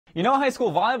You know, high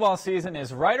school volleyball season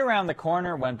is right around the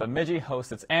corner when Bemidji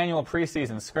hosts its annual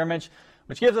preseason scrimmage,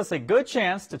 which gives us a good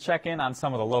chance to check in on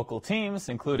some of the local teams,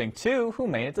 including two who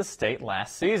made it to state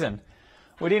last season.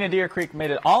 Wadena-Deer Creek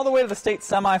made it all the way to the state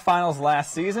semifinals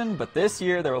last season, but this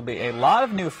year there will be a lot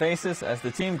of new faces as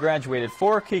the team graduated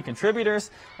 4 key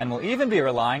contributors and will even be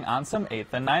relying on some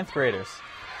 8th and 9th graders.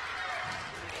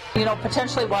 You know,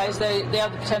 potentially wise, they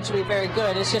have the potential to be very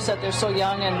good. It's just that they're so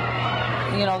young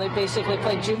and, you know, they basically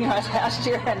played junior last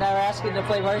year and now are asking to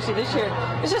play varsity this year.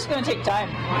 It's just going to take time.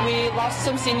 We lost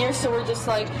some seniors, so we're just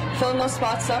like filling those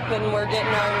spots up and we're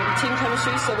getting our team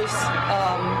chemistry so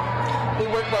we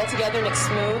work well together and it's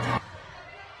smooth.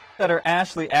 Setter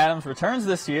Ashley Adams returns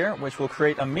this year, which will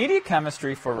create immediate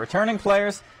chemistry for returning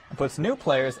players and puts new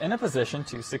players in a position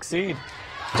to succeed.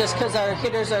 Just because our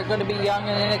hitters are going to be young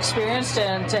and inexperienced,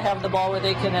 and to have the ball where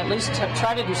they can at least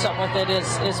try to do something with it is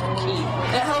key.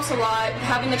 It helps a lot,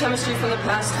 having the chemistry from the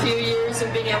past few years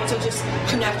and being able to just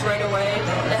connect right away.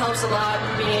 It helps a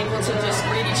lot, being able to just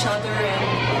read each other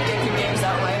and get through games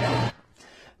that way.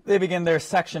 They begin their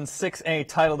Section 6A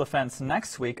title defense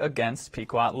next week against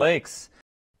Pequot Lakes.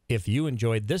 If you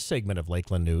enjoyed this segment of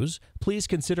Lakeland News, please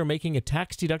consider making a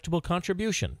tax-deductible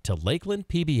contribution to Lakeland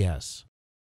PBS.